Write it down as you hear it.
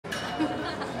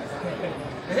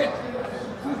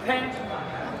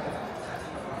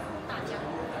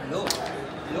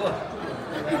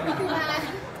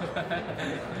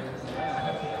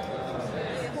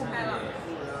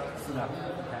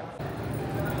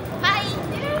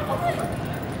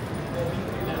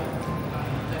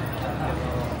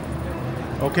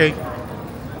Okay.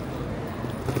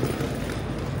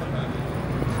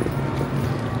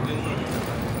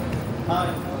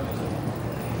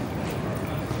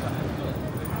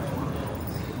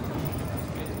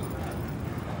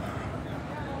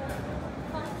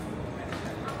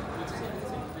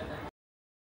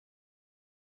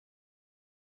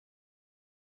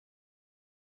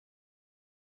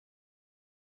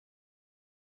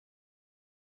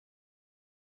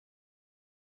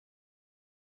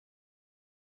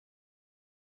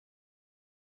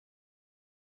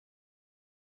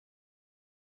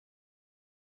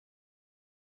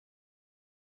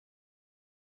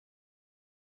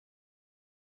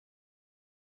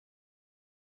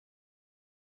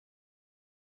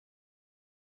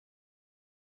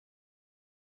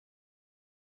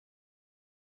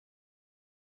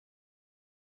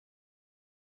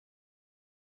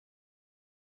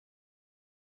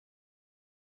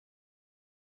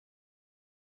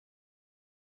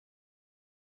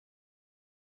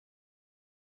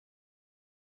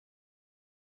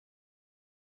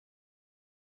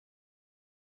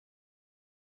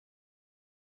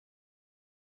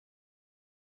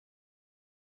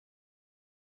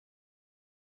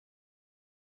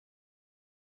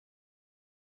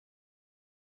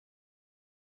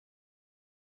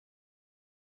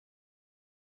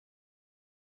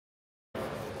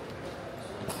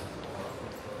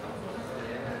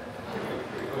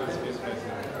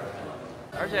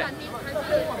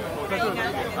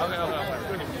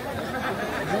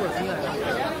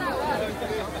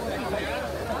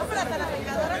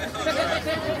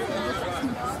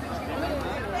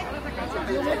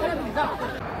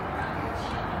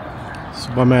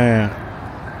 صبح میں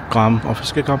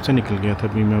office کے کام سے نکل گیا تھا.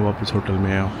 ابھی میں واپس ہوٹل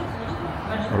میں آیا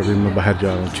ہوں اور ابھی میں باہر جا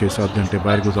رہا ہوں. 6-7 گھنٹے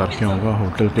باہر گزار کے آؤں گا.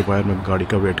 ہوٹل کے باہر میں گاڑی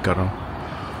کا ویٹ کر رہا ہوں.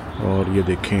 اور یہ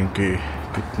دیکھیں کہ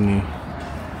کتنی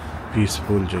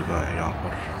پیسفل جگہ ہے یہاں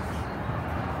پر.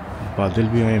 بادل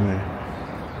بھی آئے ہوئے ہیں,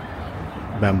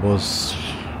 بیمبوز.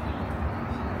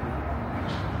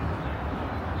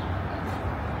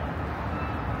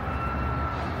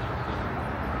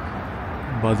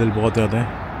 بادل بہت زیادہ ہیں,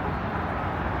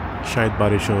 شاید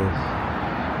بارش ہو.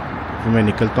 میں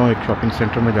نکلتا ہوں, ایک شاپنگ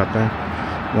سینٹر میں جاتا ہے,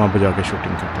 وہاں پہ جا کے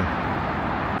شوٹنگ کرتا ہوں.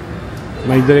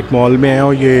 میں ادھر ایک مال میں آیا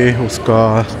ہوں. یہ اس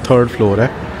کا 3rd فلور ہے.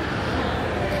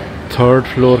 3rd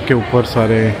فلور کے اوپر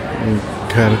سارے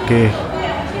گھر کے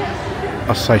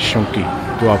آسائشوں کی,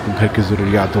 جو آپ گھر کی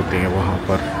ضروریات ہوتے ہیں, وہاں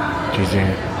پر چیزیں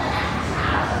ہیں.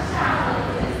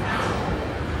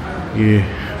 یہ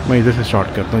میں ادھر سے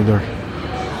اسٹارٹ کرتا ہوں. ادھر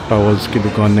ٹاولز کی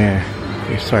دکانیں ہیں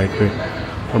اس سائڈ پہ,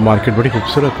 اور مارکیٹ بڑی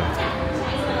خوبصورت ہے.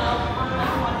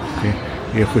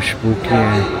 یہ خوشبو کی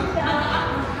ہیں.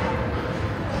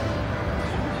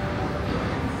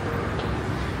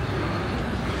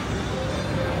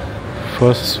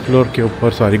 فرسٹ فلور کے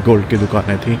اوپر ساری گولڈ کی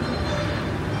دکانیں تھیں,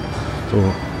 تو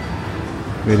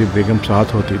میری بیگم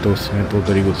ساتھ ہوتی تو اس نے تو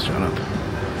ادھر ہی گھس جانا تھا.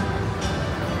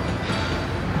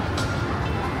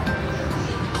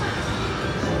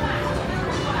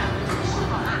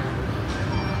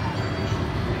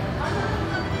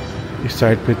 اس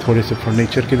سائڈ پہ تھوڑے سے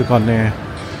فرنیچر کی دکانیں ہیں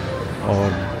اور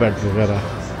بیڈ وغیرہ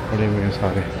پڑے ہوئے ہیں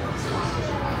سارے.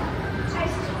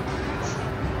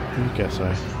 یہ کیسا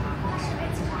ہے,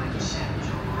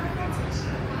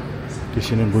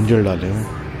 کسی نے گنجل ڈالے ہیں.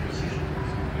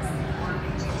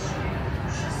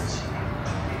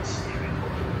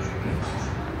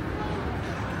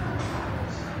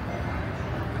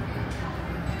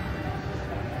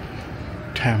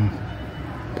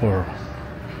 ٹیمپور,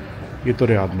 یہ تو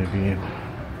ریاض میں بھی ہیں.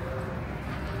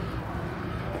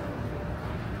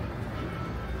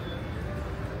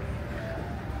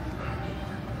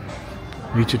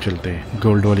 نیچے چلتے ہیں,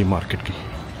 گولڈ والی مارکیٹ کی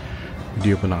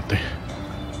ویڈیو بناتے ہیں,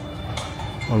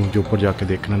 اور مجھے اوپر جا کے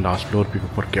دیکھنا لاسٹ فلور پہ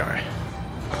اوپر کیا ہے.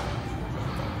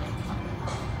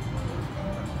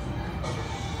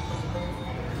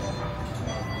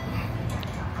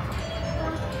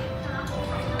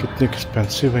 کتنے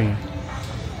ایکسپینسو ہیں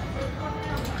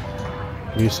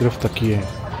یہ صرف تکیے ہیں.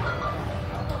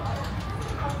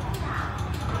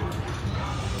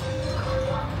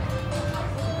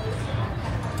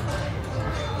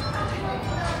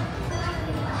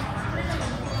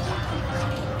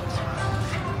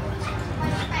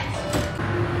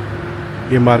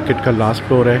 یہ مارکیٹ کا لاسٹ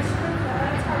فلور ہے.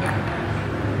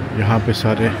 یہاں پہ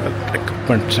سارے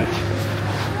اکوپمنٹس ہیں.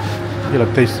 مجھے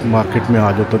لگتا ہے اس مارکیٹ میں آ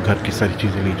جاؤ تو گھر کی ساری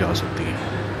چیزیں لی جا سکتی ہیں.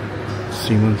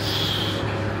 سیمنس,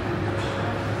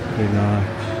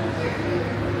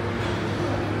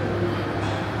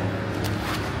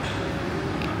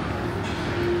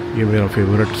 یہ میرا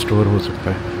فیورٹ سٹور ہو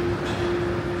سکتا ہے,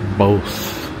 باؤس.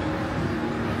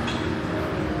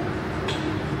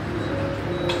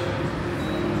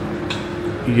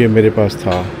 یہ میرے پاس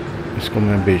تھا، اس کو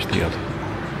میں بیچ دیا تھا.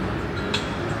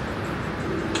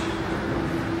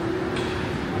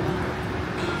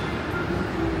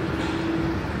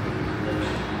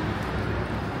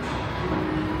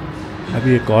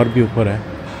 ابھی ایک اور بھی اوپر ہے،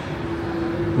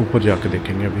 اوپر جا کے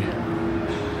دیکھیں گے. ابھی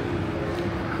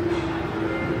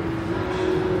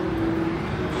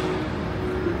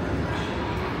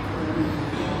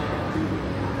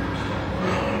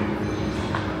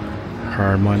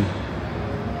ہارمن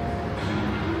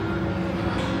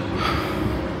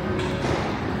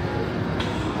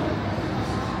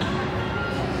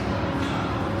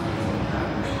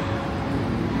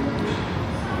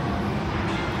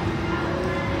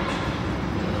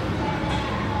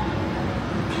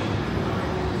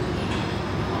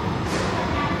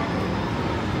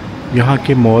یہاں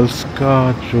کے مالز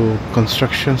کا جو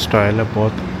کنسٹرکشن سٹائل ہے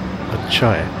بہت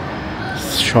اچھا ہے.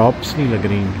 شاپس نہیں لگ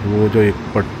رہی وہ جو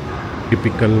ایک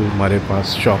ٹپیکل ہمارے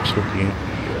پاس شاپس ہوتی ہیں،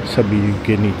 سبھی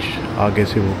کے نیچے آگے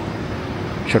سے وہ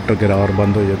شٹر گرا اور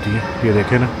بند ہو جاتی ہے. یہ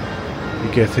دیکھیں نا، یہ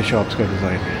کیسے شاپس کا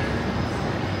ڈیزائن ہے.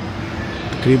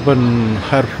 تقریباً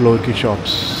ہر فلور کی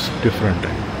شاپس ڈفرینٹ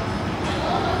ہے.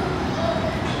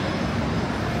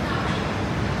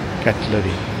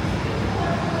 کیٹلری،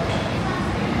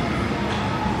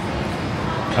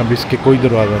 اب اس کے کوئی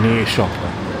دروازہ نہیں ہے اس شاپ کا.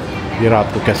 یہ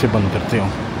رات کو کیسے بند کرتے ہوں.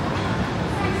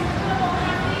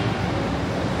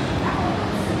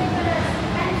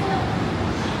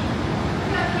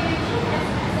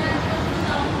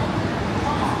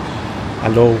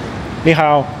 ہلو، نی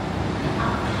how.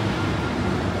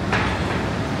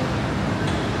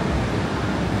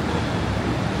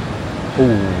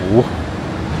 Oh,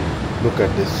 look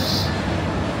at this.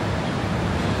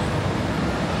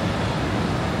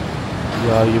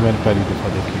 یار یہ میں نے پہلی دفعہ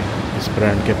دیکھی ہے اس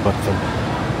برانڈ کے برتن.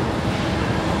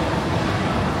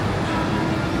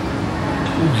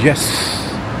 یس،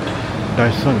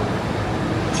 ڈائسن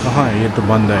کہاں ہے؟ یہ تو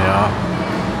بند ہے یار.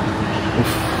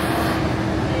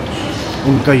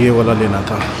 ان کا یہ والا لینا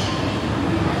تھا.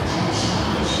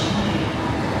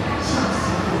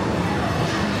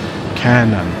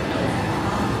 Canon,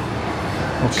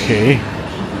 okay.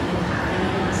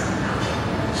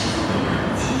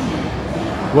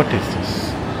 What is this?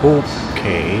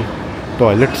 Okay,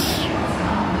 toilets.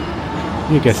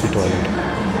 یہ کیسی ٹوائلٹ ہے؟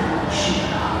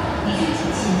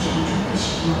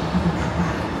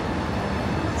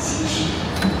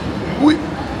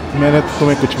 میں نے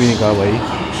تمہیں کچھ بھی نہیں کہا بھائی،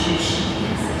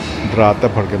 ڈراتا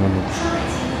پھڑ کے میں نے.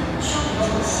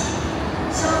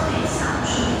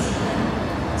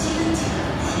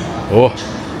 اوہ،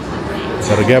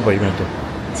 ڈر گیا بھائی میں تو.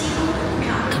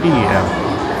 3M.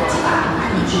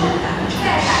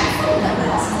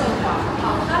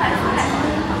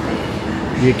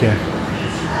 یہ کیا ہے؟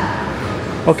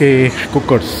 اوکے،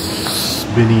 کوکرز،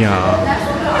 بنیا.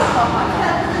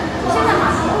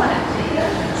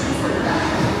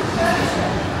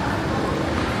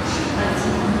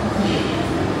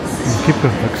 کی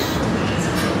پروڈکٹس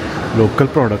لوکل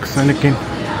پروڈکٹس ہیں لیکن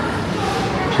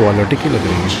کوالٹی کی لگ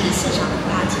رہی ہے.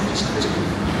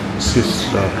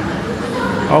 Sister,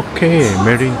 okay,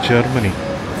 made in Germany.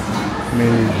 Made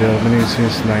in Germany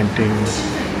since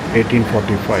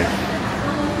 1845.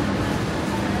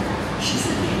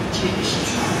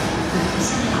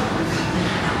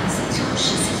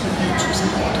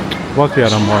 بہت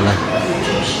پیارا مال ہے،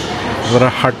 ذرا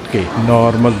ہٹ کے،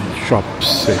 نارمل شاپ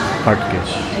سے ہٹ کے.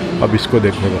 اب اس کو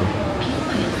دیکھنے ذرا،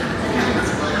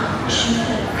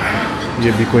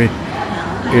 یہ بھی کوئی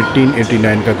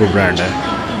 1889 کا کوئی برانڈ ہے.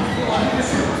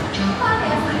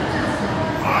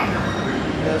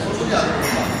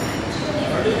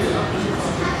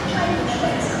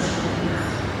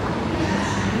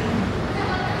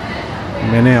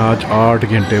 میں نے آج 8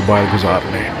 گھنٹے باہر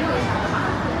گزارنے،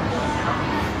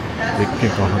 دیکھتے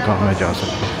کہاں کہاں میں جا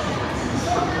سکتا ہوں.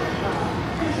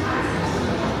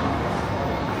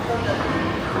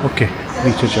 اوکے،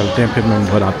 نیچے چلتے ہیں، پھر میں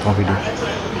بناتا ہوں ویڈیو.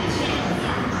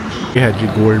 یہ ہے جی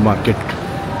گولڈ مارکیٹ.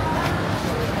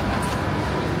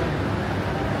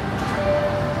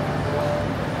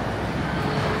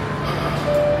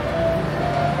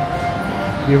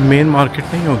 یہ مین مارکیٹ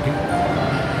نہیں ہوگی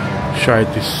شاید.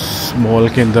 اس مال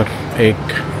کے اندر ایک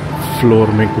فلور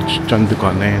میں کچھ چند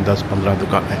دکانیں ہیں، 10-15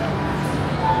 دکانیں.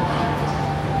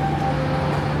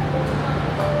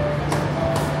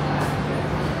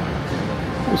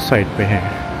 اس سائڈ پہ ہیں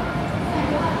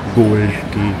گولڈ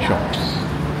کی شاپس.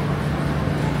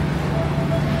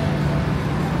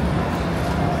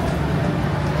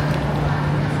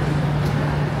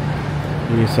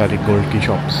 یہ ساری گولڈ کی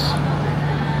شاپس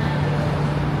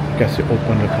کیسے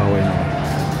اوپن رکھا ہوا ہے انہوں نے.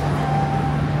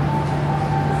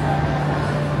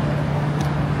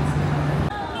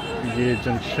 یہ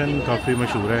جنکشن کافی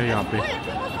مشہور ہے یہاں پہ.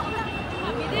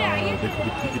 دیکھو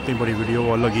کتنی بڑی ویڈیو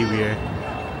وال لگی ہوئی ہے.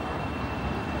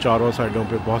 چاروں سائڈوں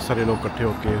پہ بہت سارے لوگ اکٹھے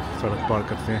ہو کے سڑک پار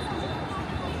کرتے ہیں.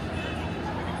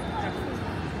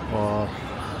 اور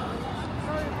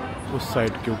اس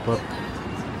سائڈ کے اوپر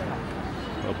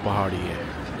پہاڑی ہے.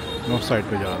 میں اس سائڈ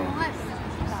پہ جا رہا ہوں.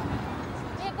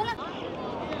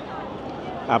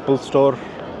 ایپل اسٹور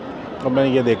اب میں نے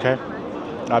یہ دیکھا ہے.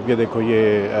 آپ یہ دیکھو یہ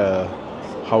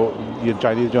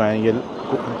چائنیز جو ہیں یہ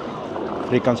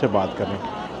افریقن سے بات کریں.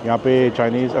 یہاں پہ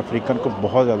چائنیز افریقن کو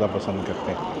بہت زیادہ پسند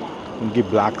کرتے ہیں. ان کی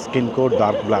بلیک سکن کو,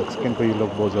 ڈارک بلیک سکن کو یہ لوگ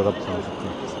بہت زیادہ پسند کرتے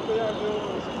ہیں.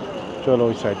 چلو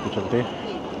اس سائڈ پہ چلتے ہیں.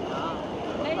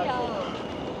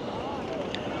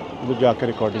 ادھر جا کے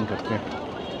ریکارڈنگ کرتے ہیں.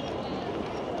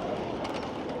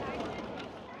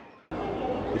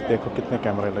 دیکھو کتنے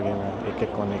کیمرے لگے ہوئے ہیں ایک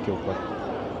ایک کونے کے اوپر.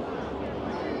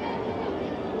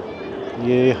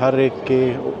 یہ ہر ایک کے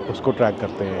اس کو ٹریک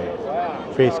کرتے ہیں,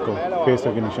 فیس کو, فیس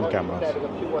ریکگنیشن کیمراز.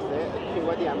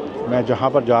 میں جہاں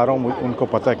پر جا رہا ہوں ان کو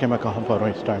پتہ ہے کہ میں کہاں پر ہوں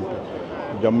اس ٹائم پہ,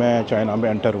 جب میں چائنا میں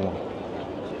انٹر ہوا.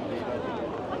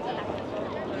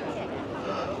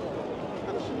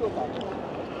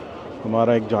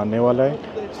 ہمارا ایک جاننے والا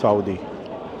ہے سعودی,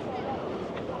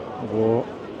 وہ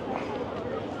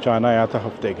چائنا آیا تھا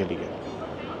ہفتے کے لیے.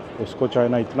 اس کو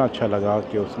چائنا اتنا اچھا لگا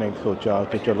کہ اس نے سوچا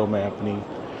کہ چلو میں اپنی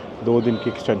 2 دن کی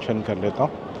ایکسٹینشن کر لیتا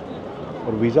ہوں.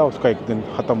 اور ویزا اس کا 1 دن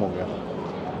ختم ہو گیا.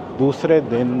 دوسرے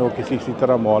دن وہ اسی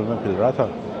طرح مال میں پھر رہا تھا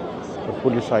اور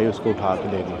پولیس آئی اس کو اٹھا کے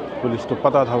لے گئی. پولیس کو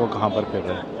پتہ تھا وہ کہاں پر پھر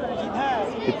رہا ہے.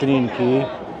 اتنی ان کی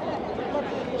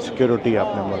سیکیورٹی ہے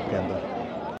اپنے ملک کے اندر.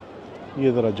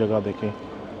 یہ ذرا جگہ دیکھیں.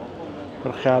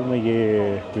 پر خیال میں یہ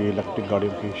کوئی الیکٹرک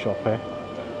گاڑیوں کی شاپ ہے.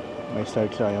 میں اس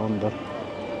سائڈ سے آیا ہوں اندر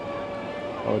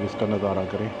اور اس کا نظارہ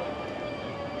کریں.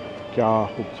 کیا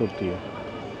خوبصورتی ہے,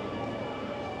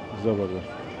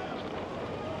 زبردست.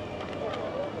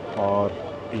 اور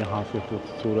یہاں سے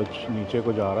سورج نیچے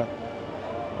کو جا رہا ہے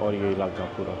اور یہ علاقہ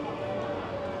پورا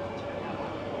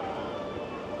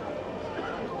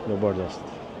زبردست.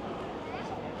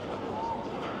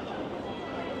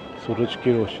 سورج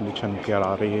کی روشنی چھن کے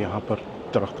آ رہی ہے یہاں پر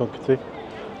درختوں سے.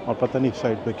 اور پتہ نہیں اس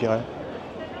سائڈ پہ کیا ہے.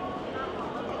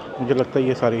 مجھے لگتا ہے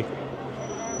یہ ساری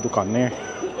دکانیں ہیں.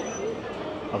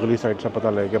 اگلی سائڈ سے پتہ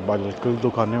لگے کہ بالکل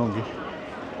دکانیں ہوں گی.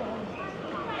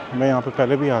 میں یہاں پہ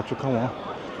پہلے بھی آ چکا ہوں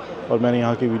اور میں نے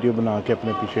یہاں کی ویڈیو بنا کے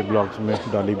اپنے پیچھے بلاگز میں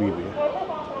ڈالی بھی ہوئی ہے.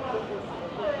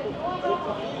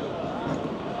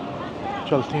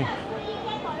 چلتے ہیں.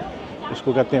 اس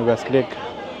کو کہتے ہیں ویسٹ لیک.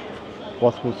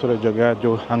 بہت خوبصورت جگہ ہے.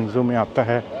 جو ہانگژو میں آتا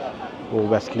ہے وہ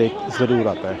ویسٹ لیک ضرور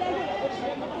آتا ہے.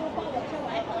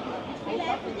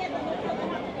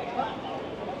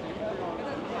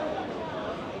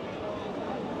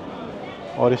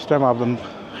 اور اس ٹائم آپ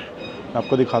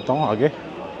کو دکھاتا ہوں آگے.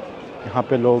 یہاں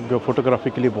پہ لوگ فوٹوگرافی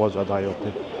کے لیے بہت زیادہ آئے ہوتے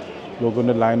ہیں. لوگوں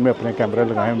نے لائن میں اپنے کیمرے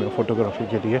لگائے ہوئے فوٹوگرافی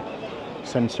کے لیے.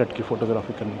 سن سیٹ کی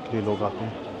فوٹوگرافی کرنے کے لیے لوگ آتے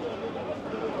ہیں.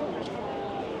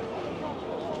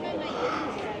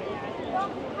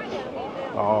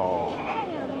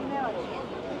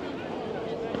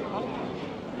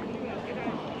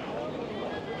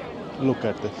 Look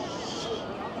at this.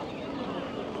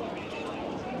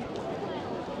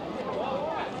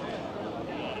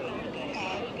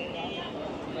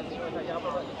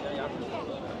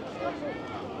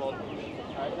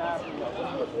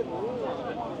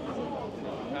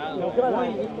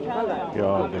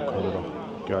 یار دیکھو ذرا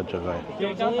کیا جگہ ہے.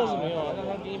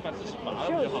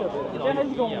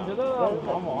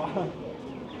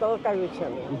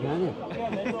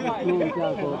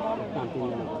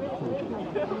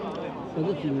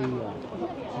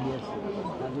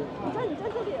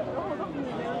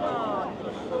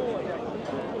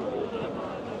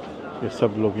 یہ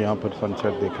سب لوگ یہاں پر سن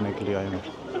سیٹ دیکھنے کے لیے آئے ہیں.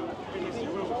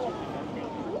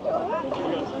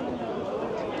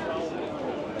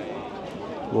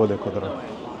 وہ دیکھو ذرا.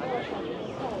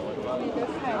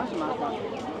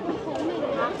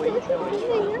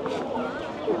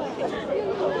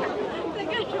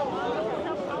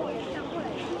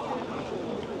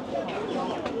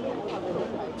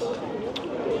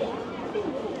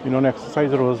 انہوں نے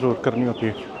ایکسرسائز روز کرنی ہوتی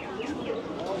ہے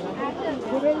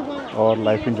اور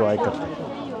لائف انجوائے کرتے ہیں.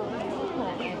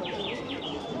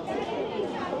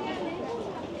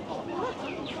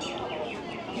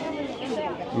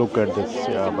 Look at this,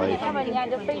 yeah, bhai.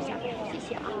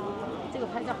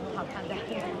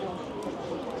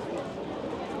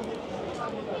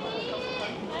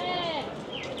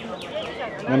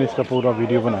 میں نے اس کا پورا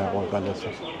ویڈیو بنایا بہت پہلے سے.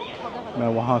 میں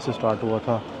وہاں سے سٹارٹ ہوا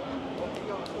تھا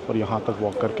اور یہاں تک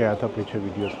واک کر کے آیا تھا. پیچھے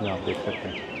ویڈیوز میں آپ دیکھ سکتے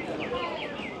ہیں.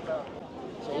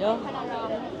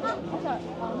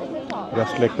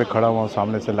 رس لیک پہ کھڑا ہوا،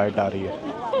 سامنے سے لائٹ آ رہی ہے.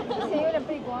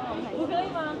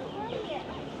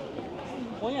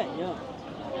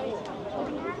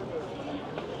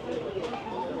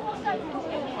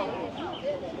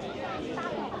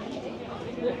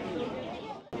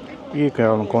 یہ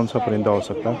کون سا پرندہ ہو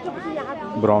سکتا ہے؟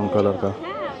 براؤن کلر کا.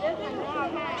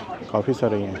 کافی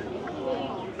سارے ہیں.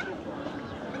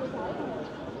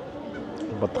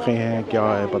 بطخیں ہیں، کیا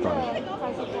ہے پتہ نہیں.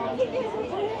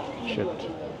 شٹ.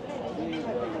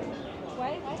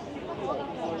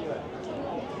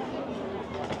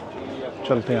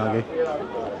 چلتے ہیں آگے.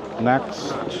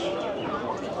 نیکسٹ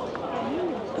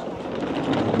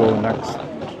گو نیکسٹ.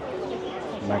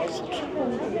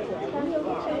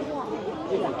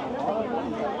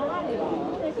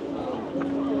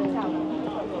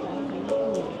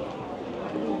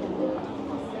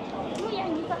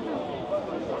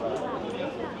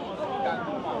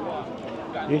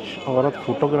 یہ عورت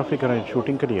فوٹوگرافی کریں،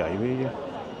 شوٹنگ کے لیے آئی ہوئی ہے،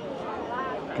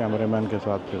 کیمرے مین کے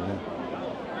ساتھ پھر ہیں.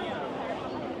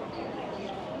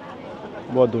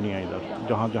 بہت دنیا ادھر،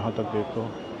 جہاں تک دیکھو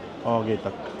آگے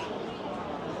تک.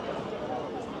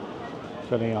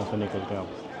 چلیں یہاں سے نکلتے ہیں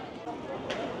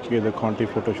آپ. یہ دیکھو آنٹی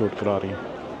فوٹو شوٹ کرا رہی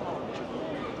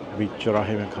ہیں بیچ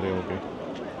چوراہے میں کھڑے ہو کے.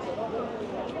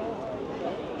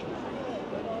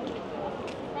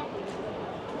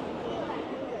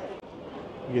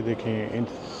 یہ دیکھیں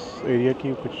اس ایریا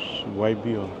کی کچھ وائب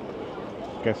بھی ہو،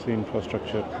 کیسے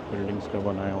انفراسٹرکچر بلڈنگز کا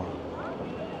بنایا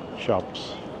ہوا. شاپس،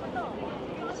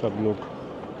 سب لوگ.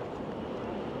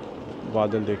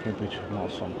 بادل دیکھیں پیچھے،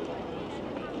 موسم.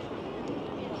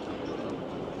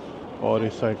 اور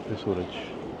اس سائڈ پہ سورج.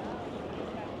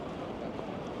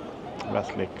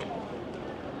 Waste leak.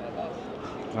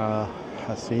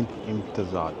 حسین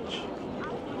امتزاج.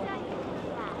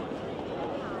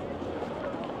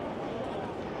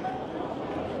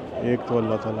 ایک تو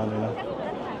اللہ تعالیٰ نے نا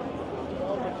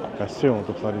کیسے ہوں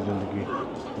تو ساری زندگی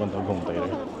بندہ گھومتا ہی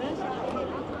رہے.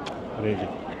 ارے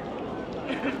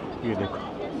جی یہ دیکھو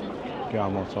کیا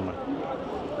موسم ہے.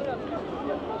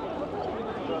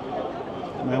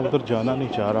 میں ادھر جانا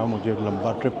نہیں چاہ رہا، مجھے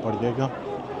لمبا ٹرپ پڑ جائے گا.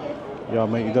 یا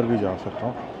میں ادھر بھی جا سکتا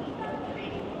ہوں،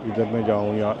 ادھر میں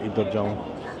جاؤں یا ادھر جاؤں.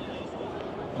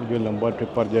 مجھے لمبا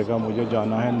ٹرپ پڑ جائے گا. مجھے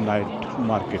جانا ہے نائٹ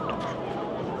مارکیٹ.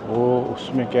 وہ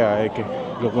اس میں کیا ہے کہ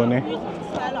لوگوں نے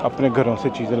اپنے گھروں سے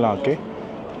چیزیں لا کے،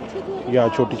 یا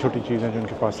چھوٹی چھوٹی چیزیں جن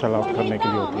کے پاس سیل آؤٹ کرنے کے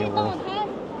لیے ہوتی ہیں، وہ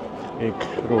ایک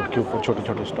روڈ کے اوپر چھوٹے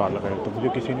چھوٹے اسٹال لگائے. تو مجھے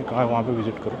کسی نے کہا وہاں پہ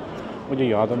وزٹ کرو. مجھے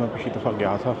یاد ہے میں پچھلی دفعہ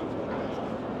گیا تھا.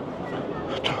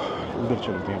 ادھر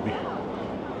چلتے ہیں ابھی.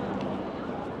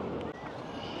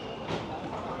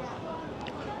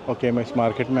 اوکے میں اس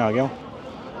مارکیٹ میں آ گیا ہوں.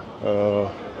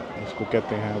 اس کو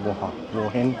کہتے ہیں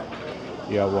ووہن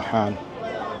یا ووہان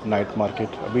نائٹ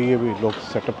مارکیٹ. ابھی یہ بھی لوگ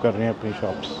سیٹ اپ کر رہے ہیں اپنی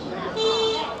شاپس.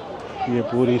 یہ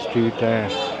پوری اسٹریٹ ہے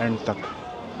اینڈ تک،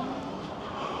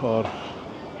 اور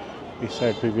اس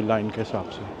سائڈ پہ بھی لائن کے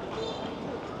حساب سے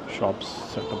شاپس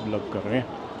سیٹ اپ لگ کر رہے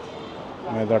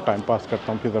ہیں. میں ذرا ٹائم پاس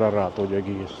کرتا ہوں کہ ذرا رات ہو جائے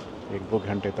گی. 1-2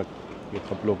 گھنٹے تک یہ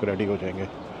سب لوگ ریڈی ہو جائیں گے،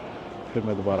 پھر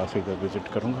میں دوبارہ سے ادھر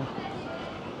وزٹ کروں گا.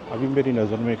 ابھی میری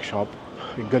نظر میں ایک شاپ،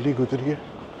 ایک گلی گزری ہے،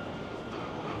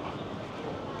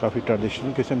 کافی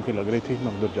ٹریڈیشنل قسم کی لگ رہی تھی.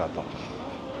 میں ادھر جاتا ہوں.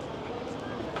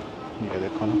 یہ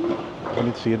دیکھو نا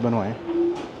بڑی تصویر بنوائیں.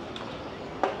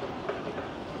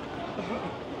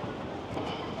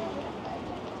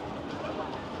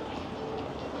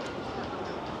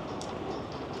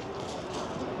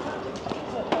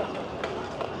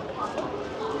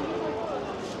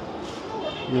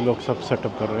 یہ لوگ سب سیٹ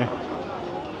اپ کر رہے ہیں.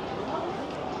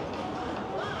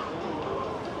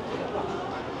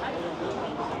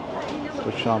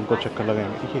 تو شام کو چکر لگائیں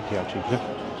گے. یہ کیا چیز ہے؟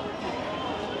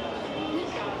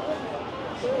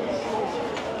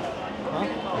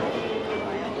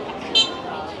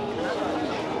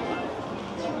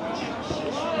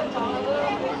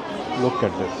 Look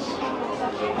at this.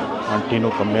 آنٹی نو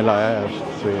کمے لایا ہے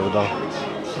سویر دا.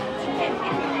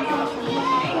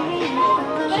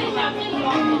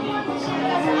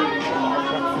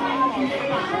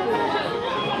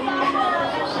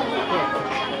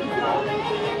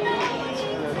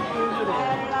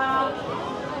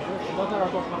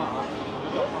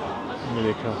 یہ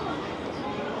دیکھو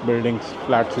بلڈنگس،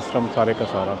 فلیٹ سسٹم سارے کا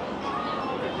سارا.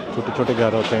 چھوٹے چھوٹے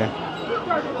گھر ہوتے ہیں.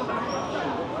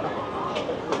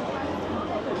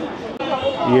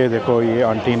 یہ دیکھو یہ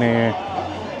آنٹی نے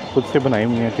خود سے بنائی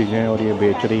ہوئی ہیں چیزیں اور یہ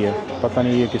بیچ رہی ہے. پتہ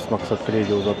نہیں یہ کس مقصد کے لیے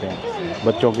یوز ہوتے ہیں.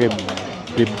 بچوں کے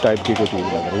بب ٹائپ کی کوئی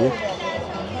چیز لگ رہی ہے،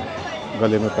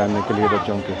 گلے میں پہننے کے لیے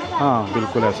بچوں کے. ہاں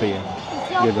بالکل ایسے ہی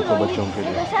ہے. یہ دیکھو بچوں کے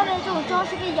لیے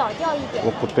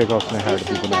وہ کتے کا اس نے ہیڈ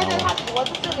بھی بنایا ہوا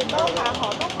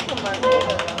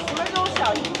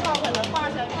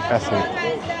ایسے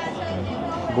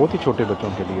بہت ہی چھوٹے بچوں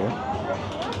کے لیے.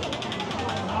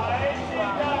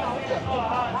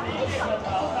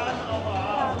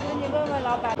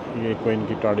 یہ کوئی ان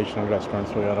کی ٹریڈیشنل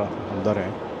ریسٹورینٹس وغیرہ اندر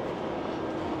ہیں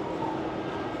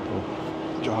تو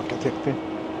جا کے دیکھتے ہیں.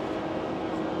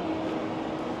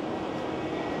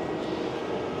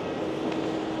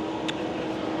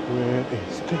 Where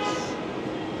is this?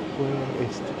 Where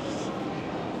is this?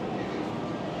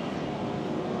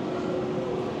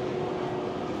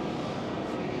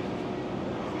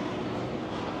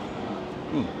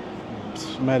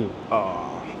 Smell.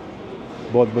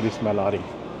 بہت بری اسمیل آ رہی,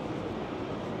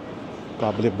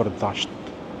 قابل برداشت.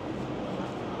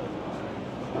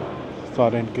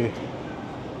 سارے ان کے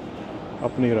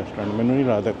اپنے ریسٹورینٹ, میں نہیں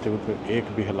رہا دیکھتے ہوئے ایک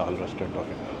بھی حلال ریسٹورینٹ ہو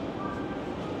گیا.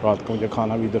 رات کو مجھے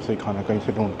کھانا بھی ادھر سے ہی کھانا, کہیں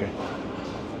سے ڈھونڈ کے.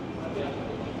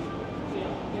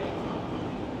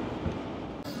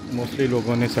 موسٹلی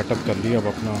لوگوں نے سیٹ اپ کر لیا اب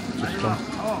اپنا سسٹم.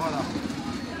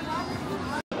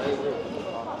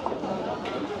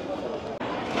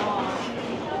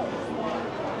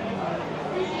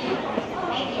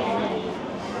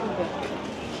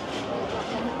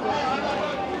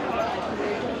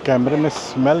 کیمرے میں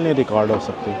اسمیل نہیں ریکارڈ ہو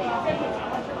سکتی.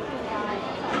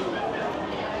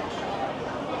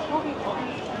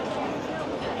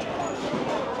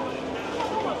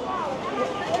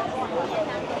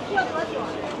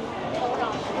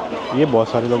 یہ بہت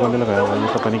سارے لوگوں نے لگایا ہوا ہے,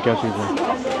 یہ پتہ نہیں کیا چیز ہے.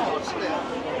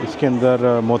 اس کے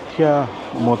اندر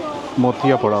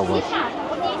موتیا پڑا ہوا ہے,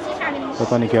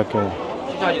 پتہ نہیں کیا کیا ہے.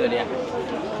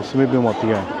 اس میں بھی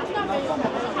موتیا ہے.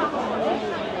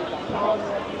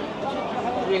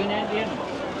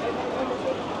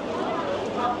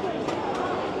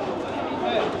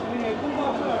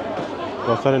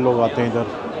 بہت سارے لوگ آتے ہیں ادھر.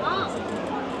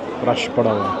 رش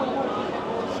پڑا ہوا ہے,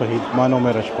 صحیح معنوں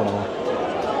میں رش پڑا ہوا ہے.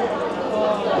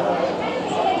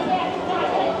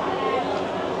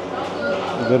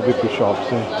 ادھر بھی کچھ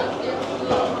شاپس ہیں.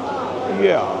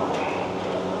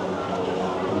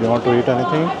 You want to eat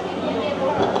anything?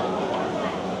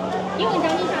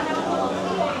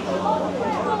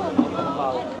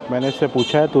 میں نے اس سے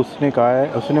پوچھا ہے تو اس نے کہا ہے,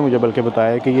 اس نے مجھے بلکہ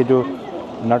بتایا ہے کہ یہ جو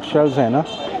نٹ شیلز ہیں نا,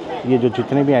 یہ جو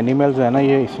جتنے بھی اینیملز ہیں نا,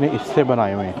 یہ اس نے اس سے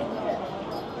بنائے ہوئے ہیں.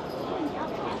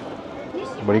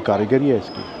 بڑی کاریگری ہے اس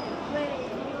کی.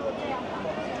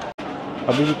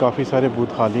 ابھی بھی کافی سارے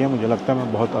بوتھ خالی ہیں. مجھے لگتا ہے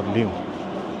میں بہت ارلی ہوں.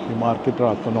 یہ مارکیٹ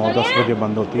رات کو 9-10 بجے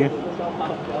بند ہوتی ہے.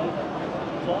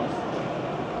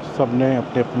 سب نے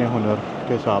اپنے اپنے ہنر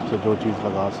کے حساب سے جو چیز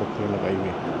لگا سکتے ہیں لگائی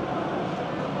ہوئی.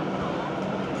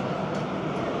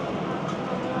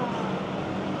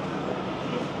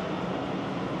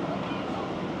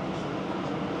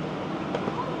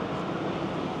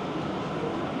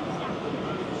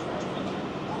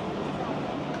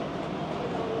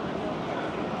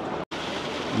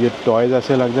 یہ ٹوائز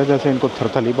ایسے لگ جائے جیسے ان کو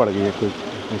تھرتھلی پڑ گئی ہے, کوئی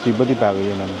مصیبت ہی پا گئی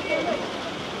ہے انہوں نے.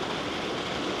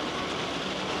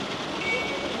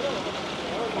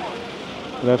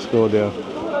 Let's go there.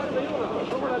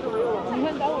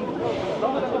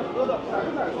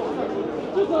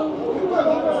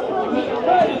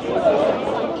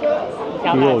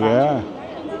 یہ ہو گیا ہے,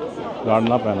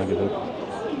 گاڑنا پہنا کدھر.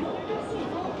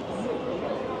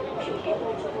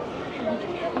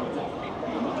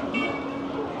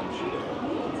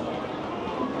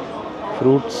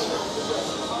 فروٹس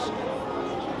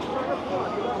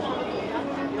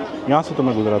یہاں سے تو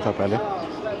میں گزرا تھا پہلے.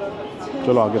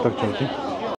 چلو آگے تک چلتے ہیں.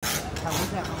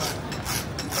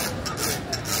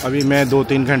 ابھی میں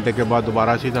 2-3 گھنٹے کے بعد دوبارہ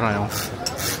اسی طرح آیا ہوں,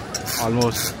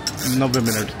 آلموسٹ 90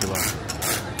 منٹ کے بعد.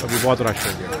 ابھی بہت رش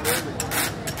ہو گیا,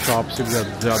 شاپ سے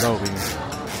زیادہ ہو گئی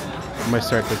ہیں. میں اس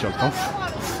سائڈ پہ چلتا ہوں.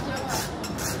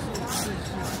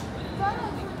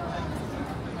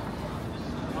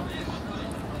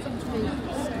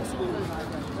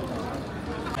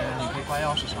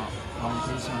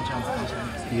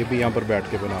 یہ بھی یہاں پر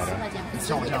بیٹھ کے بنا رہا ہے.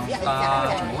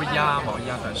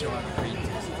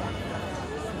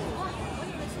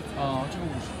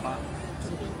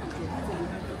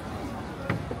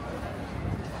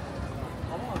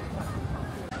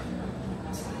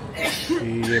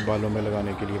 یہ بالوں میں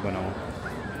لگانے کے لیے بنا ہوا.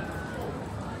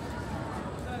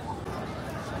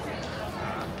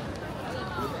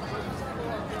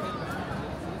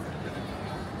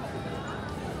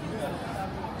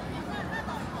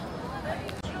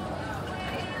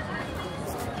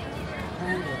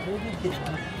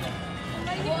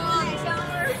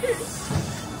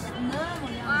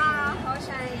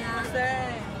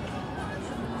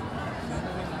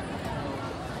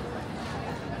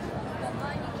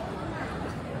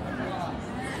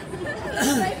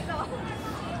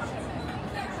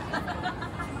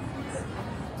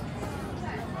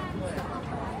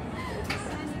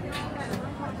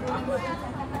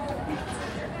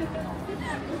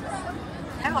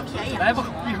 好便宜。来吧，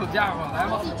一口价吧，来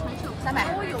吧。300。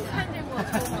我有看见过。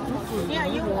你看，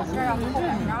因为我们这儿要扣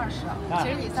20%，其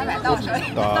实你300到手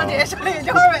里，到你手里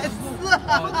就240。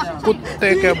कुत्ते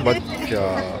का बच्चा。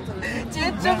其实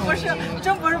真不是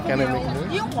不便宜，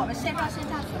因为我们线上线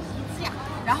下统一价，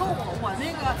然后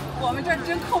我们这儿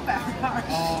真扣20%。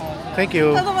Thank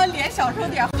you。他他妈连享受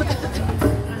点。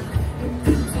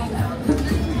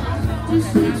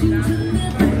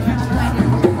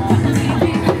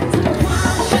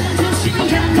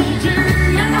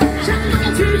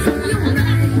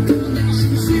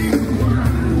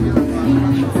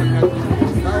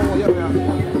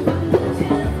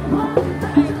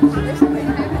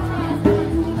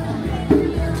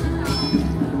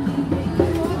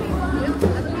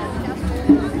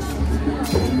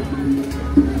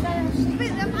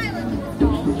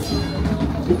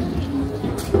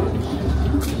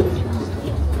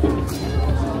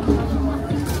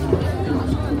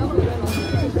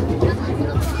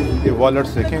वॉलेट्स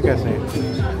देखें कैसे हैं।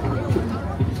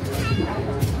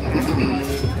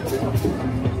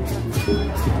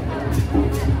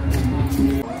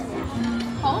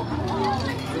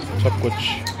 सब कुछ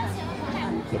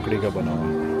लकड़ी का बना हुआ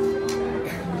है।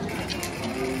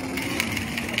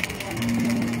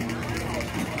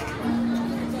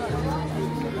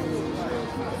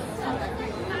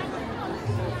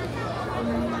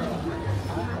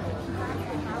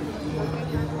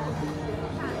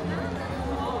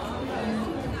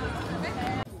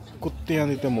 कुत्तियां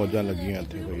दी तो मौजा लगियां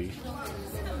थे भाई।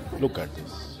 Look at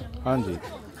this. हाँ जी,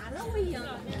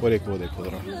 और एक वो देखो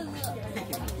जरा,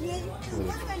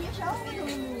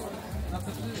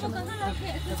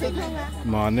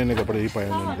 माने ने कपड़े ही पाए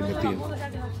उन्होंने 3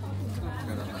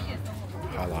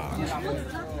 हाला।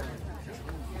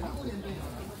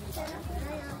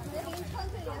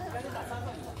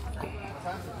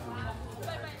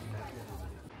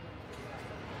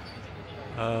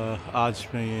 आज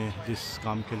मैं ये जिस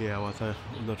काम के लिए आया हुआ था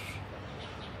उधर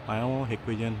आया हूँ।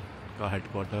 कुइजीन का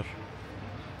हेडक्वार्टर।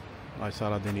 आज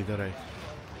सारा दिन इधर है।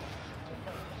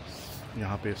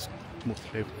 यहाँ पे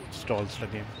मुख्तलिफ स्टॉल्स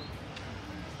लगे हैं।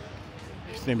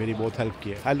 इसने मेरी बहुत हेल्प की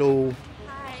है। हेलो।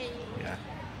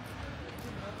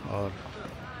 और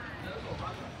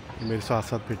मेरे साथ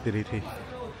साथ फिरती रही थी।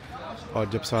 और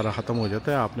जब सारा ख़त्म हो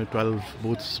जाता है, आपने 12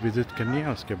 बूथ्स विज़िट करनी है।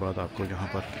 उसके बाद आपको यहाँ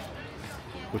पर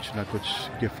कुछ ना कुछ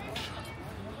गिफ्ट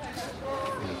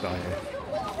मिलता है।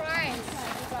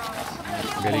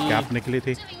 मेरी कैप निकली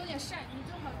थी।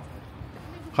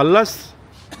 खल्लस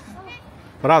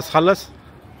फराज खल्लस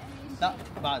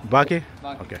बाकी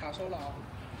ओके।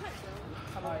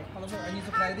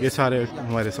 ये सारे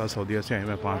हमारे साथ सऊदीया से हैं।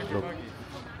 मैं 5 लोग।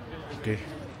 ओके।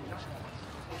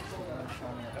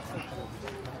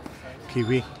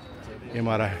 कीवी ये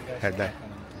हमारा हेड है।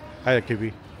 हाय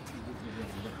कीवी।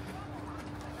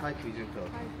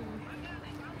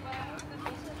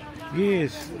 ये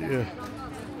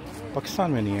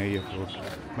पाकिस्तान में नहीं है ये फ्रूट।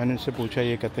 मैंने इनसे पूछा,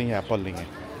 ये कहते हैं ये एप्पल नहीं है।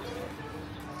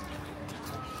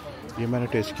 ये मैंने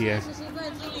टेस्ट किया है।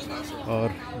 और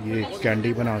ये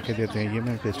कैंडी बना के देते हैं, ये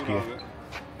मैंने टेस्ट किया है।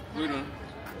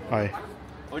 हाय।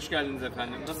 Hoş geldiniz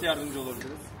efendim. Nasıl yardımcı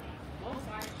olabiliriz?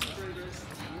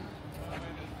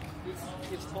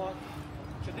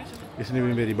 इसने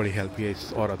भी मेरी बड़ी हेल्प की है।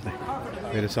 इस औरत ने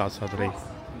मेरे साथ साथ रही।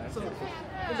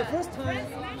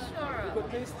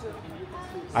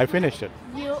 I finished it.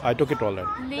 I took it all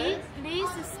right.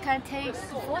 Please can take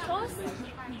photos.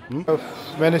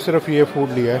 मैंने सिर्फ ये फूड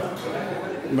लिया है।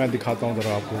 मैं दिखाता हूँ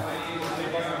ज़रा आपको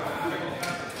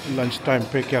लंच टाइम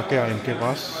पे क्या क्या है इनके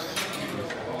पास।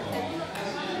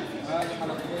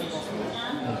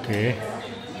 ओके,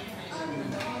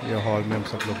 ये हॉल में हम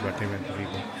सब लोग बैठे हुए हैं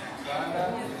तकरीबन।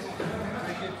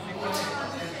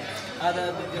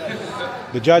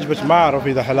 دجاج بس ما أعرف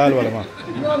إذا حلال ولا ما.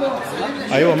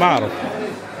 أيوة ما أعرف.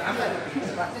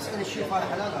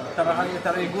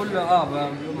 ترى يقول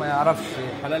ما يعرفش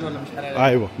حلال ولا مش حلال.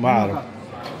 أيوة ما أعرف.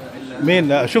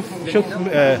 مين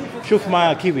شوف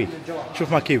ما كيوي.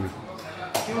 شوف ما كيوي.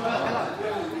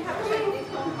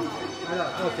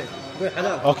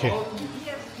 أوكي.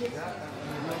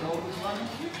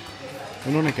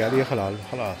 उन्होंने कह दिया हलाल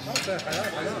खलास।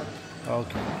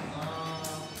 ओके।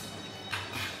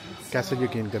 कैसे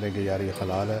यकीन करेंगे यार ये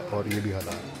हलाल है और ये भी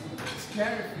हलाल।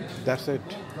 That's it.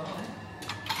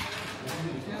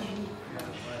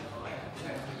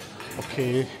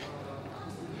 Okay.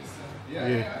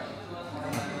 ये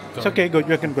It's okay, go,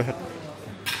 you can go ahead.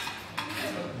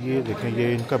 ये देखें,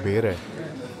 ये इनका बेर है,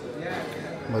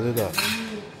 मज़ेदार।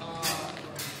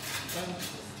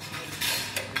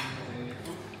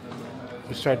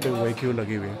 इस साइड पे वही क्यों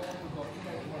लगी हुई है।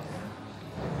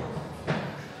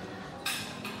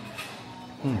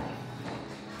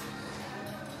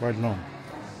 Right now.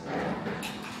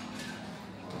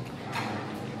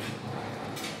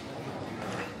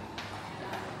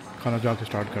 کھانا جا کے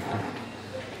اسٹارٹ کرتے ہیں.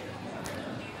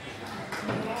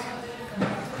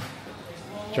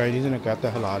 چائنیز نے کہتا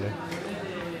ہے حلال ہے.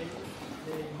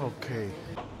 اوکے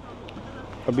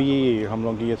ابھی ہم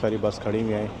لوگ کی یہ ساری بس کھڑی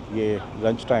ہوئی ہیں. یہ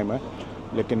لنچ ٹائم ہے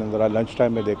لیکن ذرا لنچ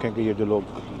ٹائم میں دیکھیں کہ یہ جو لوگ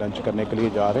لنچ کرنے کے لیے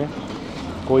جا رہے ہیں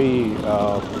کوئی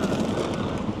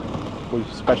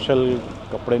اسپیشل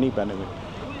کپڑے نہیں پہنے ہوئے.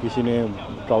 کسی نے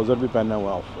ٹراؤزر بھی پہنا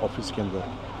ہوا آفس کے اندر.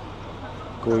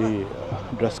 کوئی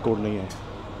ڈریس کوڈ نہیں ہے.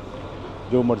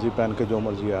 جو مرضی پہن کے جو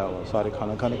مرضی آیا ہوا. سارے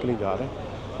کھانا کھانے کے لیے جا رہے ہیں.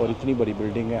 اور اتنی بڑی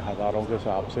بلڈنگ ہے ہزاروں کے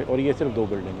حساب سے. اور یہ صرف 2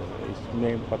 بلڈنگ ہیں. اس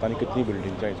میں پتہ نہیں کتنی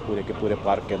بلڈنگس ہیں اس پورے کے پورے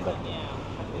پارک کے اندر.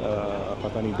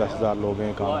 پتہ نہیں 10,000 لوگ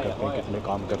ہیں کام کرتے ہیں. کتنے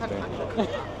کام کرتے ہیں.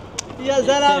 يا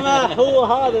زلمة هو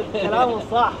هذا الكلام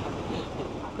الصح.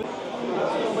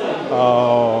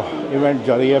 ایونٹ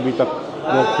جاری ہے ابھی تک.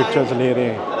 لوگ پکچرز لے رہے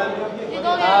ہیں.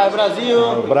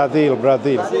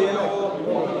 برازیل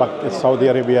سعودی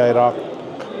عربیہ عراق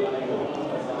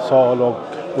 100 لوگ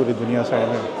پوری دنیا سے آئے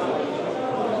ہیں.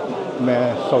 میں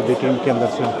سعودی ٹیم کے اندر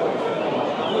سے.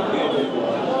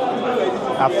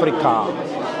 افریقہ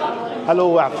hello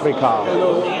Africa.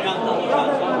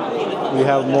 We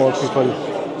have more people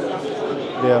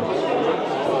there.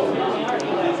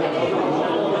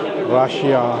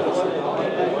 Russia,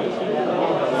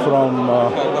 from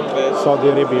Saudi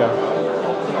Arabia.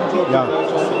 Yeah.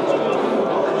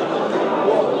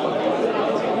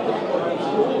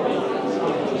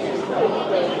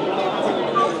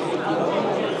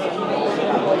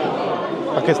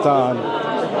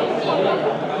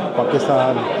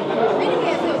 Pakistan,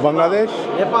 Bangladesh,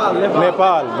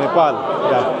 Nepal.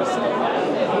 Yeah.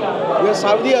 یہ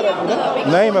سعودی عرب ہے.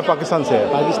 نہیں میں پاکستان سے.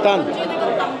 پاکستان.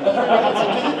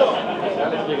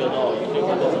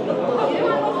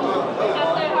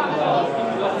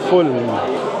 فل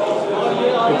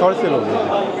تھوڑے سے لوگ ہیں.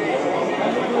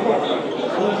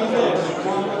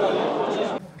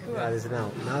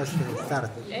 Now it's going to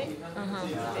start.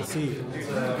 See,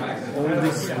 all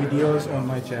these videos on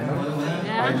my channel,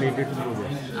 I made it through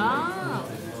this.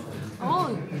 Oh,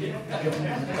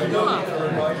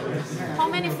 how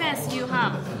many fans do you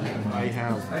have? I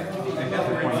have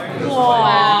 2.5.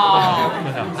 Wow,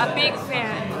 a big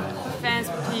fans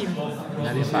team.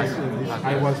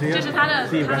 I was here. 这是他的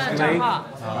Westlake. 账号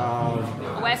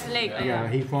Westlake. Yeah,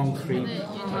 he found Street,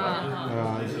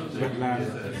 wetland.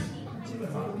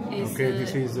 Okay,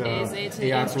 this is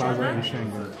AR Plaza in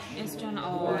Shanghai. Instagram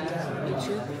or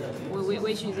YouTube?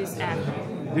 Which is this app?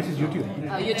 This is YouTube.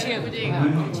 YouTube.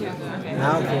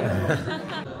 Okay.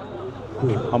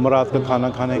 ہم رات کا کھانا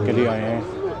کھانے کے لیے آئے ہیں.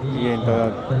 یہ ان کا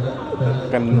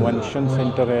کنونشن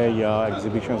سینٹر ہے یا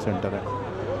ایگزیبیشن سینٹر ہے.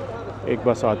 ایک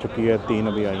بس آ چکی ہے, 3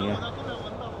 ابھی آئی ہیں.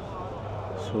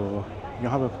 سو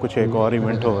یہاں پہ کچھ ایک اور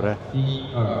ایونٹ ہو رہا ہے.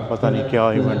 پتہ نہیں کیا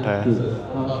ایونٹ ہے.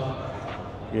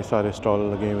 یہ سارے اسٹال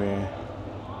لگے ہوئے ہیں.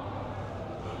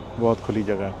 بہت کھلی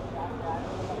جگہ ہے.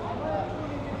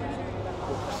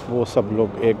 وہ سب لوگ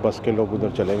ایک بس کے لوگ ادھر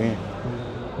چلے گئے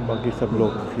ہیں. باقی سب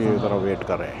لوگ یہ ذرا ویٹ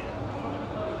کر رہے ہیں.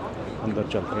 اندر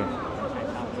چلتے ہیں.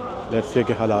 لیٹس سے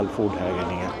کہ حلال فوڈ ہے یا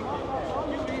نہیں ہے.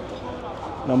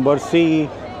 Number C,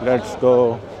 let's go.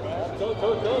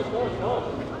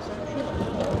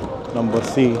 Number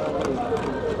C,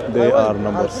 they are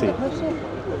number C.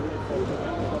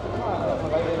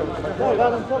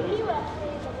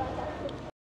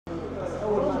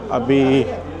 ابھی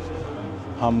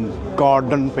ہم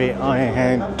گارڈن پہ آئے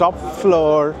ہیں, top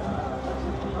floor.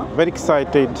 Very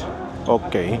excited.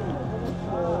 Okay,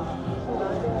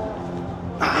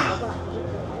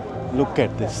 look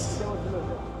at this.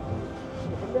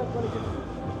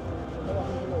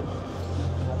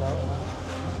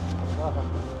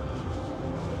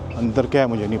 اندر کیا ہے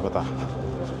مجھے نہیں پتا.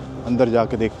 اندر جا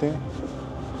کے دیکھتے ہیں.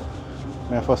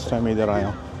 میں فرسٹ ٹائم ادھر آیا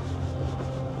ہوں.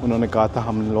 انہوں نے کہا تھا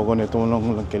ہم لوگوں نے تو ان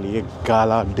لوگوں کے لیے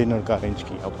گالا ڈنر کا ارینج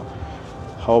کیا ہوا.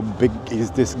 ہاؤ بگ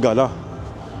از دس گالا.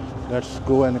 Let's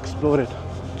go and explore it.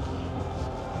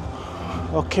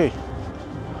 Okay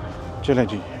چلیں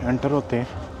جی, انٹر ہوتے ہیں.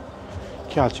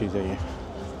 کیا چیز ہے یہ؟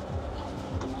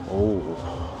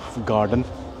 اوہ garden.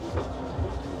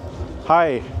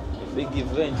 High. Big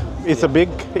event. It's a big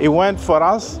event for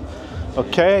us.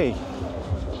 Okay.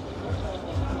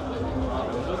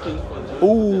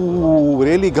 Ooh,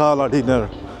 really gala dinner.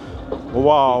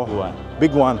 Wow.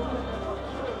 Big one.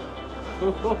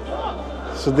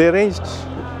 So they arranged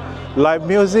live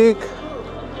music,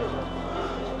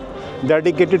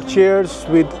 dedicated chairs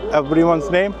with everyone's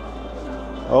name.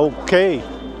 Okay.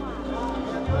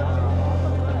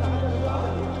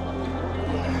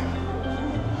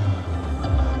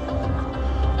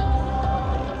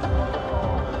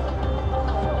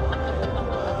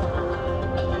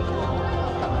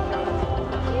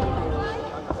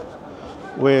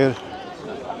 ویر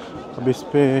اب اس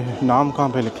پہ نام کہاں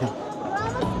پہ لکھیں؟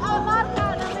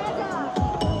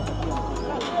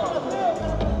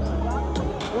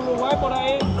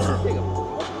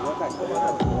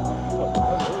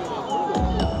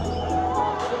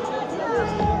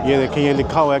 یہ دیکھیں یہ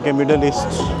لکھا ہوا ہے کہ مڈل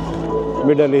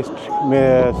ایسٹ میں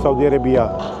سعودی Arabia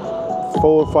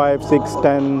 4, 5, 6,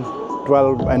 10,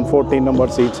 12 and 14 number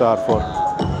seats are for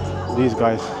these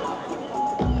guys.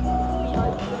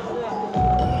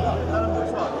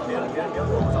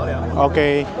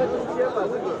 Okay.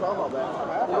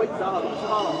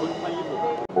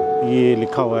 یہ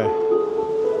لکھا ہوا ہے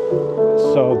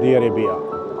سعودی Arabia.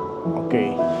 Okay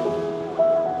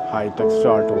high tech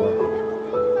star tour.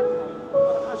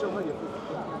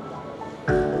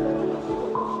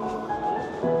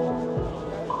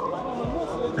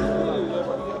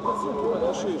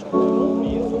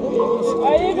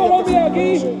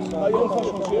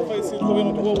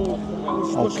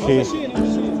 Okay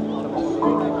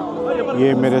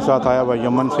یہ میرے ساتھ آیا ہوا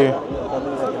یمن سے.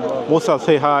 وہ سب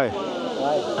سے ہائے.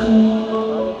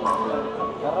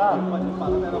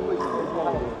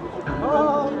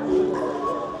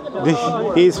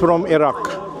 He is from Iraq.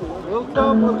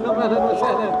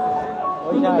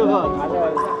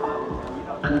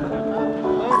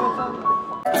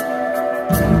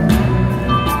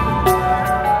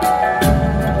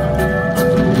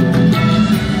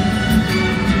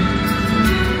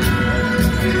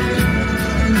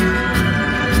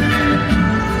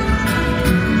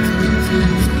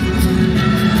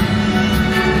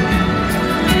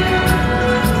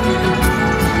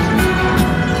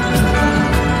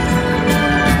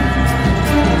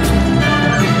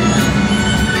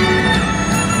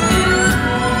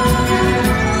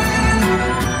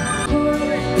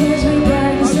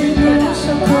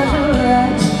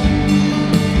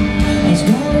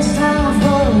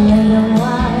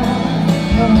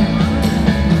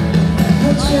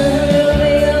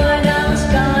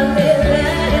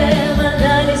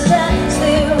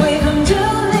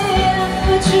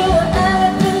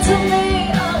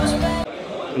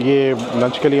 یہ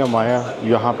لنچ کے لیے ہم آئے ہیں.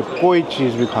 یہاں پہ کوئی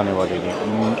چیز بھی کھانے والی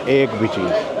نہیں, ایک بھی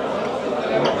چیز.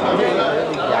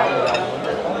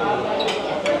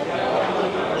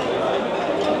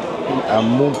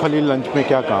 مونگ پھلی لنچ میں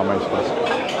کیا کام ہے اس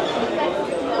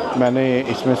پاس. میں نے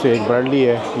اس میں سے ایک بریڈ لی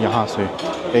ہے, یہاں سے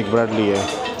ایک بریڈ لی ہے.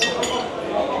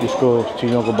 اس کو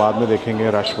چیزوں کو بعد میں دیکھیں گے,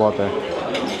 رش بہت ہے.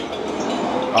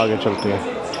 آگے چلتے ہیں.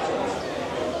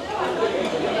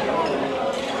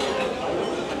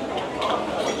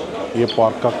 یہ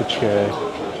پارک کا کچھ ہے,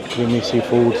 کریمی سی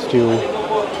فوڈ اسٹیو,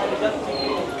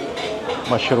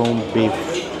 مشروم بیف.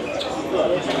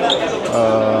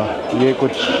 یہ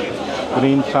کچھ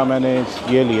گرین سا میں نے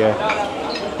یہ لیا ہے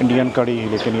انڈین کڑی,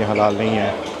 لیکن یہ حلال نہیں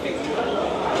ہے.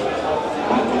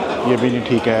 یہ بھی نہیں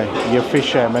ٹھیک ہے. یہ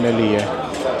فش ہے میں نے لی ہے.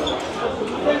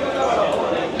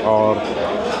 اور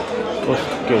اس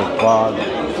کے بعد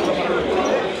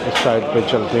اس سائڈ پہ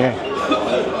چلتے ہیں.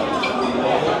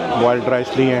 بوائلڈ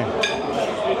رائس لیے ہیں.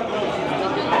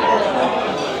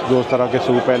 دو طرح کے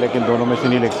سوپ ہے لیکن دونوں میں سے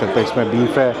نہیں لکھ سکتا. اس میں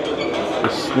بیف ہے,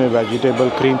 اس میں ویجیٹیبل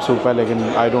کریم سوپ ہے, لیکن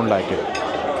آئی ڈونٹ لائک اٹ.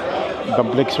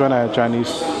 ڈمپلنگس میں ہے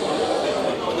چائنیز,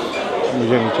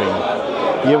 مجھے نہیں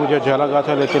چاہیے. یہ مجھے اچھا لگا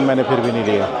تھا لیکن میں نے پھر بھی نہیں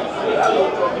لیا.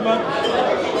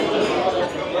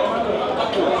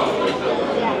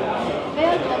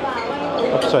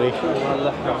 سوری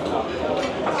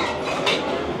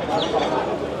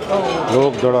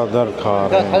لوگ دڑا در کھا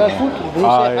رہے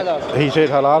ہیں. ہی سے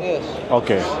حلال.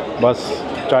 اوکے بس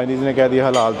چائنیز نے کہہ دیا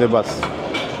حلال تھے, بس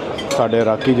ساڈے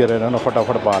عراقی جرے نا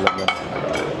فٹافٹ پا لیں.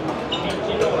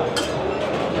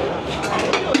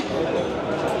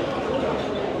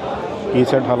 He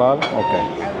said halal? Okay.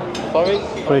 Sorry?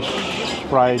 Fresh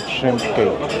fried shrimp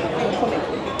cake.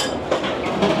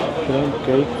 Shrimp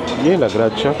cake. یہ لگ رہا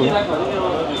اچھا کوئی.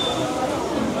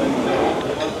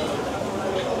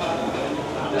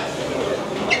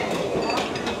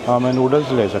 ہاں میں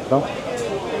نوڈلز لے سکتا ہوں.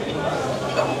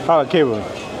 ہاں رکھے ہوئے.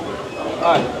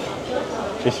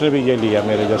 اس نے بھی یہ لیا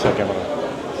میرے جیسا کیمرہ.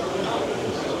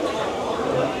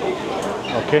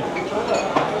 Okay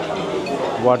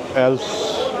what else.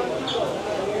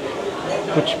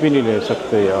 کچھ بھی نہیں لے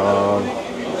سکتے یار.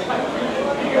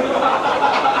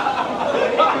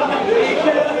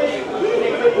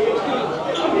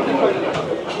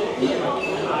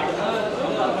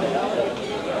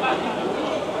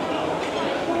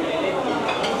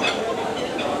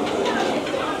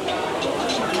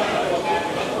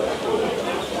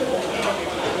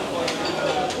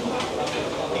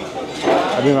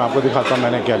 ابھی میں آپ کو دکھاتا ہوں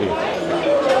میں نے کیا لیا.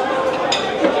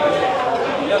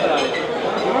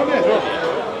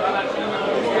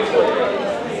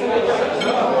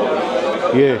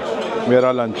 یہ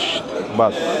میرا لنچ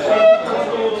بس.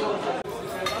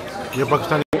 یہ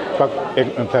پاکستانی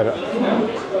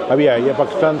ابھی آئی ہے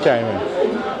پاکستان سے آئے ہیں.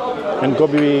 ان کو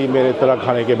بھی میرے طرح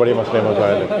کھانے کے بڑے مسئلے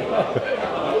مسائل ہیں.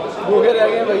 بھوکے رہ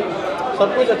گئے بھائی, سب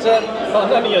کچھ اچھا ہے,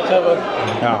 کھانا نہیں اچھا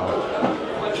بس. ہاں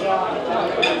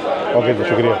اوکے جی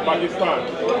شکریہ.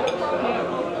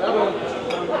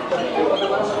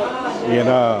 یہ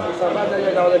نا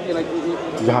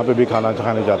جہاں پہ بھی کھانا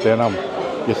کھانے جاتے ہیں نا,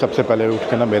 یہ سب سے پہلے اٹھ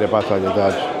کے نا میرے پاس آ جاتا ہے.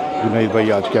 آج جنید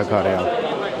بھائی آج کیا کھا رہے ہیں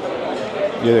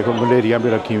آپ؟ یہ دیکھو گنڈیریاں بھی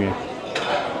رکھی ہوئی ہیں.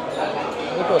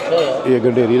 یہ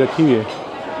گنڈیری رکھی ہوئی ہے,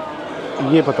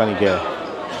 یہ پتہ نہیں کیا ہے,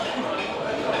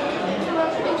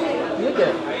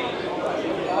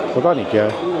 پتہ نہیں کیا ہے.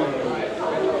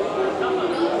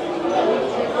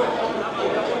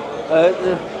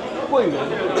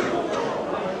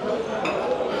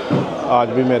 آج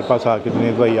بھی میرے پاس آ کے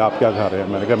جنید بھائی آپ کیا کھا رہے ہیں؟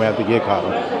 میں نے کہا میں تو یہ کھا رہا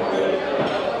ہوں.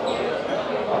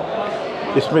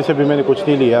 اس میں سے بھی میں نے کچھ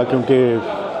نہیں لیا کیونکہ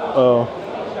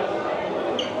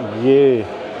یہ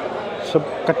سب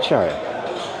کچا ہے.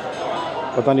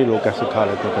 پتہ نہیں لوگ کیسے کھا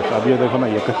لیتے ہیں کچا. اب یہ دیکھو نا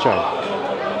یہ کچا ہے,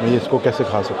 میں اس کو کیسے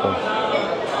کھا سکتا ہوں.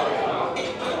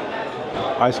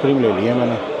 آئس کریم لے لی ہے میں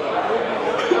نے.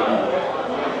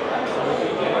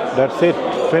 That's it,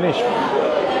 finish.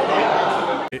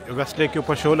 Waste leak کے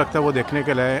اوپر شو لگتا ہے, وہ دیکھنے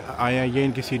کے لیے آئے ہیں. یہ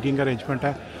ان کی سیٹنگ کا ارینجمنٹ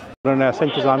ہے. انہوں نے ایسا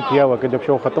انتظام کیا ہوا کہ جب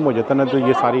شو ختم ہو جاتا ہے نا تو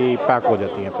یہ ساری پیک ہو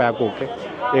جاتی ہیں, پیک ہو کے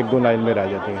ایک دو لائن میں رہ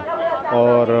جاتی ہیں.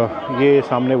 اور یہ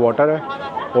سامنے واٹر ہے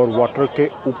اور واٹر کے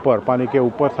اوپر, پانی کے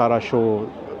اوپر سارا شو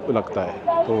لگتا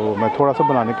ہے. تو میں تھوڑا سا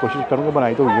بنانے کی کوشش کروں گا.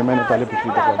 بنائی تو ہوئی ہے میں نے پہلے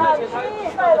پچھلی دفعہ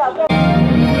بھی.